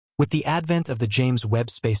With the advent of the James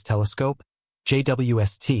Webb Space Telescope,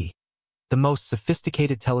 JWST, the most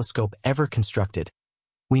sophisticated telescope ever constructed,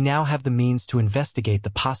 we now have the means to investigate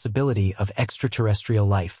the possibility of extraterrestrial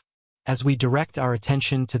life. As we direct our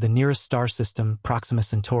attention to the nearest star system, Proxima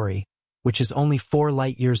Centauri, which is only 4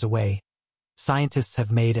 light-years away, scientists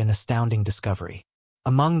have made an astounding discovery.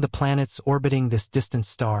 Among the planets orbiting this distant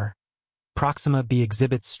star, Proxima B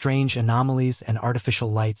exhibits strange anomalies and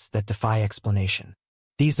artificial lights that defy explanation.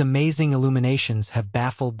 These amazing illuminations have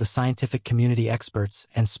baffled the scientific community experts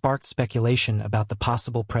and sparked speculation about the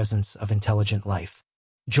possible presence of intelligent life.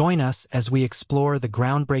 Join us as we explore the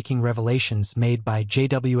groundbreaking revelations made by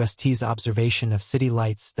JWST's observation of city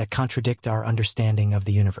lights that contradict our understanding of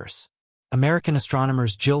the universe. American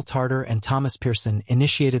astronomers Jill Tarter and Thomas Pearson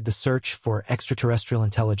initiated the search for extraterrestrial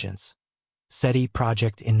intelligence, SETI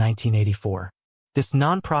project, in 1984. This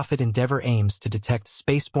nonprofit endeavor aims to detect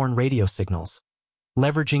spaceborne radio signals,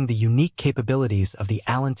 leveraging the unique capabilities of the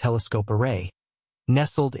Allen Telescope Array,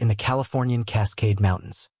 nestled in the Californian Cascade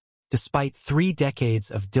Mountains. Despite 3 decades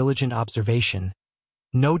of diligent observation,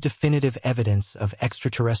 no definitive evidence of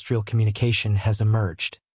extraterrestrial communication has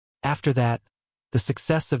emerged. After that, the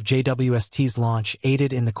success of JWST's launch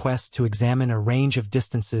aided in the quest to examine a range of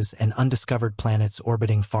distances and undiscovered planets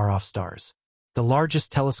orbiting far-off stars. The largest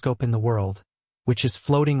telescope in the world, which is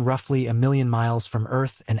floating roughly 1 million miles from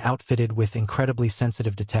Earth and outfitted with incredibly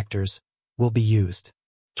sensitive detectors, will be used.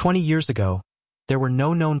 20 years ago, there were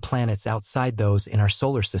no known planets outside those in our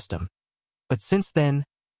solar system. But since then,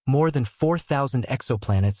 more than 4,000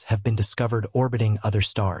 exoplanets have been discovered orbiting other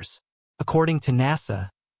stars. According to NASA,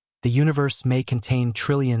 the universe may contain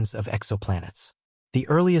trillions of exoplanets. The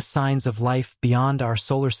earliest signs of life beyond our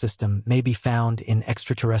solar system may be found in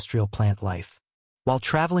extraterrestrial plant life. While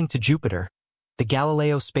traveling to Jupiter, the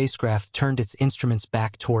Galileo spacecraft turned its instruments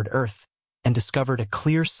back toward Earth and discovered a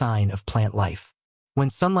clear sign of plant life. When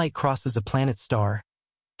sunlight crosses a planet's star,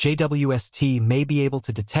 JWST may be able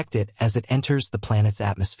to detect it as it enters the planet's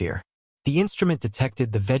atmosphere. The instrument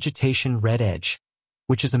detected the vegetation red edge,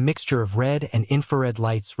 which is a mixture of red and infrared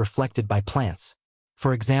lights reflected by plants.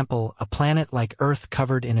 For example, a planet like Earth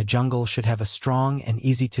covered in a jungle should have a strong and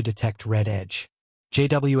easy-to-detect red edge.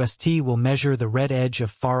 JWST will measure the red edge of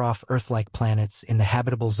far-off Earth-like planets in the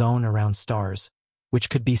habitable zone around stars, which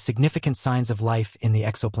could be significant signs of life in the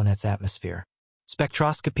exoplanet's atmosphere.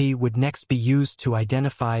 Spectroscopy would next be used to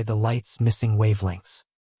identify the light's missing wavelengths.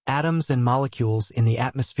 Atoms and molecules in the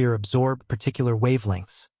atmosphere absorb particular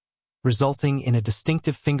wavelengths, resulting in a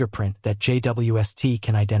distinctive fingerprint that JWST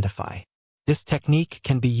can identify. This technique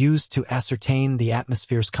can be used to ascertain the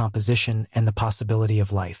atmosphere's composition and the possibility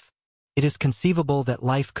of life. It is conceivable that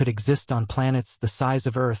life could exist on planets the size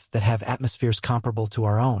of Earth that have atmospheres comparable to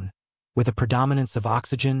our own, with a predominance of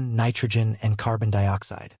oxygen, nitrogen, and carbon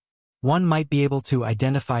dioxide. One might be able to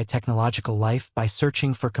identify technological life by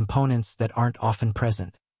searching for components that aren't often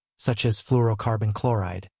present, such as fluorocarbon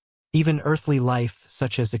chloride. Even earthly life,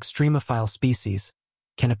 such as extremophile species,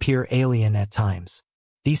 can appear alien at times.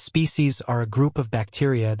 These species are a group of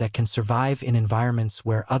bacteria that can survive in environments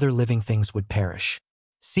where other living things would perish.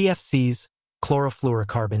 CFCs,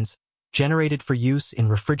 chlorofluorocarbons, generated for use in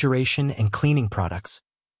refrigeration and cleaning products,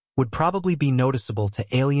 would probably be noticeable to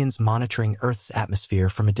aliens monitoring Earth's atmosphere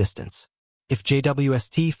from a distance. If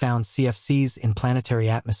JWST found CFCs in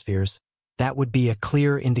planetary atmospheres, that would be a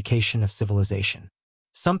clear indication of civilization.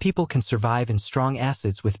 Some people can survive in strong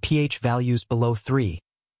acids with pH values below 3,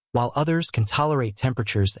 while others can tolerate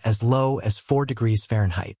temperatures as low as 4 degrees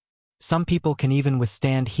Fahrenheit. Some people can even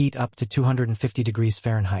withstand heat up to 250 degrees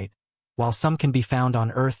Fahrenheit, while some can be found on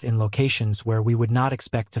Earth in locations where we would not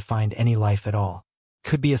expect to find any life at all.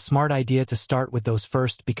 Could be a smart idea to start with those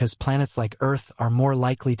first because planets like Earth are more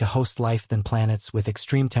likely to host life than planets with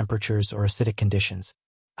extreme temperatures or acidic conditions.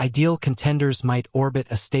 Ideal contenders might orbit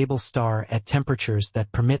a stable star at temperatures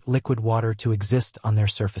that permit liquid water to exist on their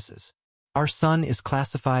surfaces. Our Sun is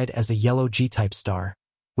classified as a yellow G-type star,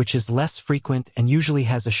 which is less frequent and usually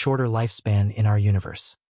has a shorter lifespan in our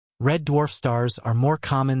universe. Red dwarf stars are more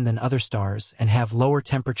common than other stars and have lower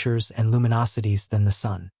temperatures and luminosities than the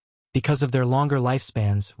Sun. Because of their longer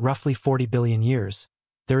lifespans, roughly 40 billion years,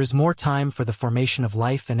 there is more time for the formation of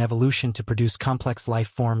life and evolution to produce complex life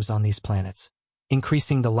forms on these planets,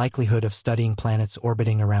 increasing the likelihood of studying planets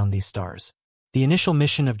orbiting around these stars. The initial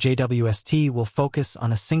mission of JWST will focus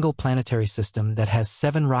on a single planetary system that has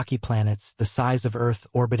 7 rocky planets the size of Earth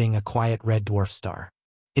orbiting a quiet red dwarf star.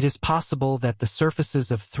 It is possible that the surfaces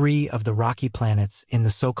of 3 of the rocky planets in the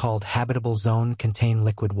so-called habitable zone contain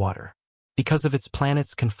liquid water. Because of its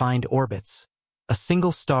planets' confined orbits, a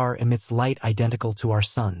single star emits light identical to our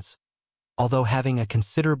Sun's, although having a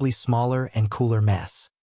considerably smaller and cooler mass.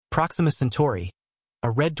 Proxima Centauri, a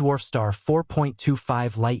red dwarf star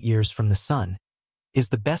 4.25 light-years from the Sun, is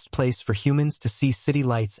the best place for humans to see city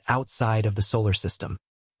lights outside of the solar system.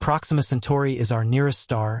 Proxima Centauri is our nearest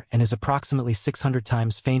star and is approximately 600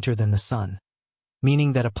 times fainter than the Sun,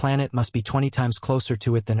 meaning that a planet must be 20 times closer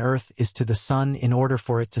to it than Earth is to the Sun in order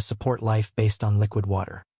for it to support life based on liquid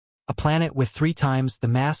water. A planet with 3 times the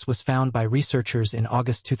mass was found by researchers in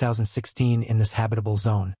August 2016 in this habitable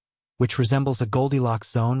zone, which resembles a Goldilocks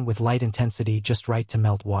zone with light intensity just right to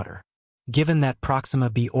melt water. Given that Proxima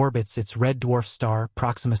B orbits its red dwarf star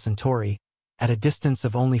Proxima Centauri at a distance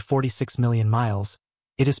of only 46 million miles,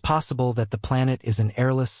 it is possible that the planet is an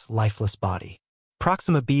airless, lifeless body.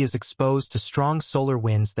 Proxima B is exposed to strong solar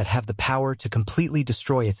winds that have the power to completely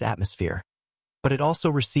destroy its atmosphere, but it also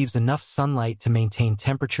receives enough sunlight to maintain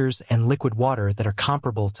temperatures and liquid water that are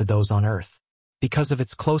comparable to those on Earth. Because of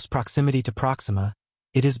its close proximity to Proxima,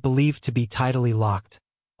 it is believed to be tidally locked,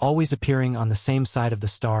 always appearing on the same side of the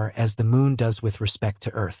star as the Moon does with respect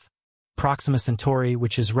to Earth. Proxima Centauri,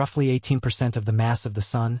 which is roughly 18% of the mass of the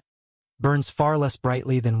Sun, burns far less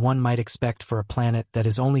brightly than one might expect for a planet that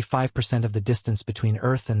is only 5% of the distance between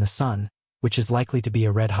Earth and the Sun, which is likely to be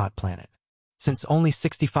a red-hot planet. Since only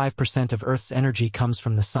 65% of Earth's energy comes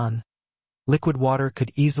from the Sun, liquid water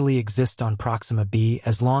could easily exist on Proxima B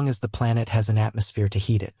as long as the planet has an atmosphere to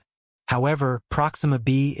heat it. However, Proxima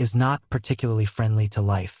B is not particularly friendly to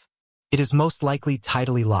life. It is most likely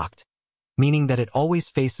tidally locked, meaning that it always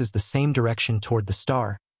faces the same direction toward the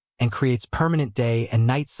star, and creates permanent day and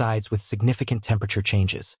night sides with significant temperature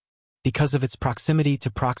changes. Because of its proximity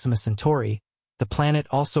to Proxima Centauri, the planet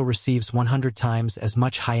also receives 100 times as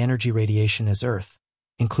much high-energy radiation as Earth,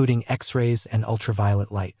 including X-rays and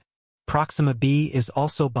ultraviolet light. Proxima B is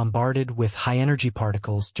also bombarded with high-energy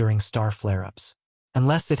particles during star flare-ups.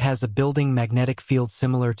 Unless it has a building magnetic field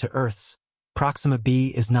similar to Earth's, Proxima B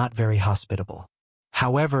is not very hospitable.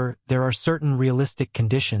 However, there are certain realistic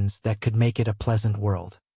conditions that could make it a pleasant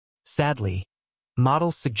world. Sadly,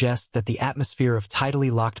 models suggest that the atmosphere of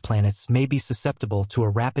tidally locked planets may be susceptible to a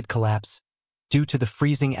rapid collapse due to the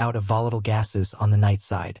freezing out of volatile gases on the night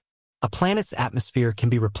side. A planet's atmosphere can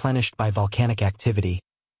be replenished by volcanic activity,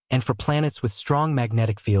 and for planets with strong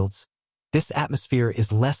magnetic fields, this atmosphere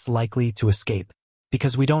is less likely to escape.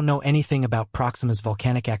 Because we don't know anything about Proxima's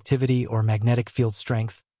volcanic activity or magnetic field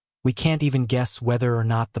strength, we can't even guess whether or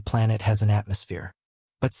not the planet has an atmosphere.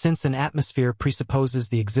 But since an atmosphere presupposes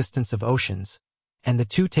the existence of oceans, and the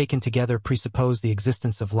two taken together presuppose the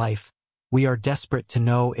existence of life, we are desperate to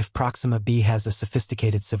know if Proxima B has a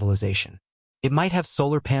sophisticated civilization. It might have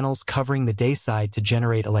solar panels covering the day side to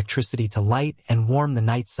generate electricity to light and warm the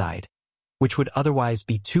night side, which would otherwise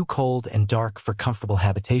be too cold and dark for comfortable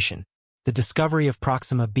habitation. The discovery of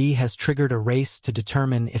Proxima B has triggered a race to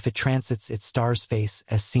determine if it transits its star's face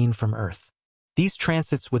as seen from Earth. These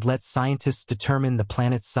transits would let scientists determine the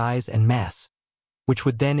planet's size and mass, which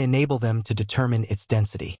would then enable them to determine its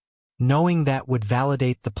density. Knowing that would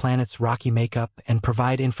validate the planet's rocky makeup and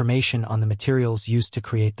provide information on the materials used to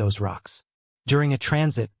create those rocks. During a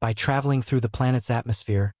transit, by traveling through the planet's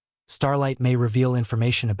atmosphere, starlight may reveal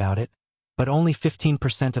information about it, but only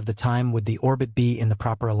 15% of the time would the orbit be in the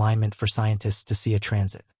proper alignment for scientists to see a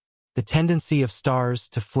transit. The tendency of stars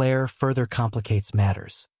to flare further complicates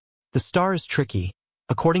matters. The star is tricky,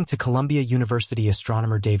 according to Columbia University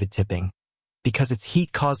astronomer David Tipping, because its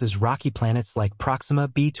heat causes rocky planets like Proxima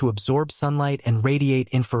B to absorb sunlight and radiate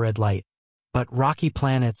infrared light, but rocky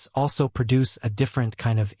planets also produce a different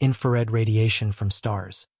kind of infrared radiation from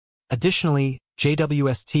stars. Additionally,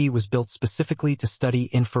 JWST was built specifically to study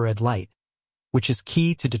infrared light, which is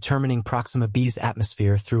key to determining Proxima B's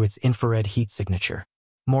atmosphere through its infrared heat signature.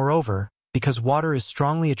 Moreover, because water is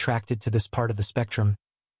strongly attracted to this part of the spectrum,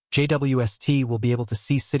 JWST will be able to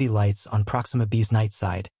see city lights on Proxima B's night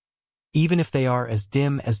side, even if they are as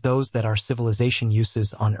dim as those that our civilization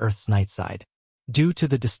uses on Earth's night side. Due to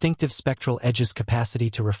the distinctive spectral edge's capacity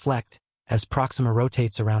to reflect, as Proxima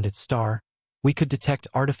rotates around its star, we could detect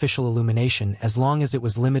artificial illumination as long as it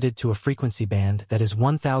was limited to a frequency band that is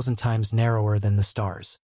 1,000 times narrower than the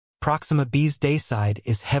star's. Proxima B's day side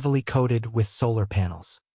is heavily coated with solar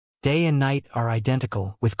panels. Day and night are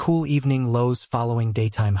identical, with cool evening lows following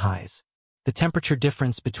daytime highs. The temperature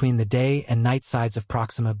difference between the day and night sides of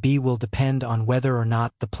Proxima B will depend on whether or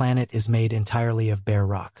not the planet is made entirely of bare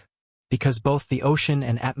rock. Because both the ocean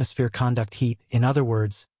and atmosphere conduct heat, in other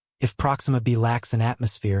words, if Proxima B lacks an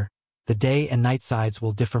atmosphere, the day and night sides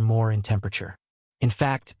will differ more in temperature. In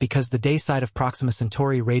fact, because the day side of Proxima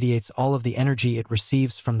Centauri radiates all of the energy it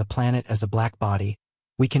receives from the planet as a black body,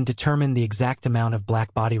 we can determine the exact amount of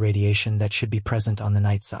black body radiation that should be present on the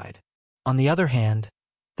night side. On the other hand,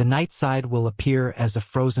 the night side will appear as a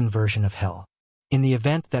frozen version of hell. In the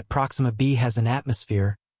event that Proxima B has an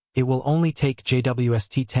atmosphere, it will only take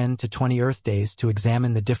JWST 10 to 20 Earth days to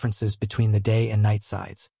examine the differences between the day and night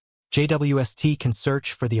sides. JWST can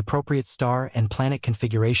search for the appropriate star and planet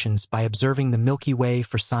configurations by observing the Milky Way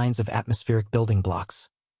for signs of atmospheric building blocks,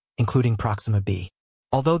 including Proxima B.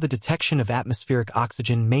 Although the detection of atmospheric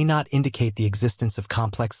oxygen may not indicate the existence of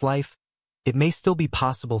complex life, it may still be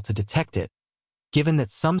possible to detect it, given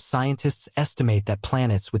that some scientists estimate that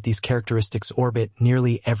planets with these characteristics orbit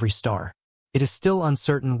nearly every star. It is still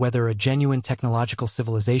uncertain whether a genuine technological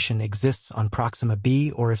civilization exists on Proxima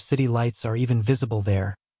B or if city lights are even visible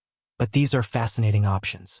there, but these are fascinating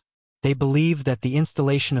options. They believe that the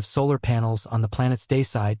installation of solar panels on the planet's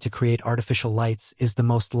dayside to create artificial lights is the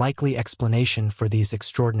most likely explanation for these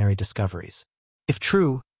extraordinary discoveries. If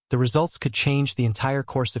true, the results could change the entire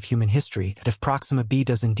course of human history, and if Proxima B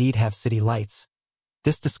does indeed have city lights,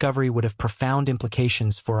 this discovery would have profound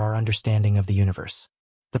implications for our understanding of the universe.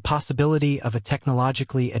 The possibility of a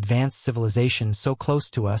technologically advanced civilization so close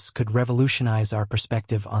to us could revolutionize our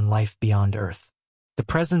perspective on life beyond Earth. The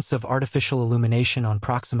presence of artificial illumination on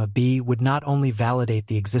Proxima B would not only validate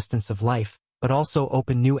the existence of life, but also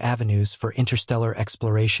open new avenues for interstellar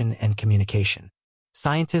exploration and communication.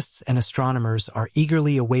 Scientists and astronomers are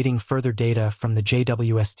eagerly awaiting further data from the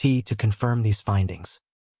JWST to confirm these findings.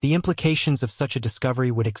 The implications of such a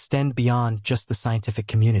discovery would extend beyond just the scientific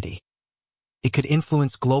community. It could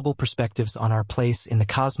influence global perspectives on our place in the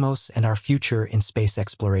cosmos and our future in space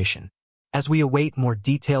exploration. As we await more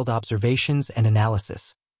detailed observations and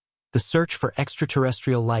analysis, the search for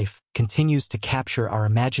extraterrestrial life continues to capture our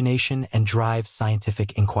imagination and drive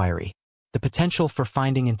scientific inquiry. The potential for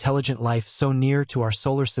finding intelligent life so near to our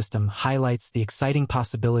solar system highlights the exciting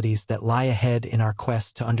possibilities that lie ahead in our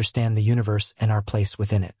quest to understand the universe and our place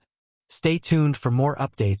within it. Stay tuned for more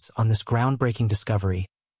updates on this groundbreaking discovery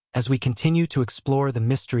as we continue to explore the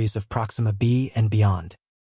mysteries of Proxima B and beyond.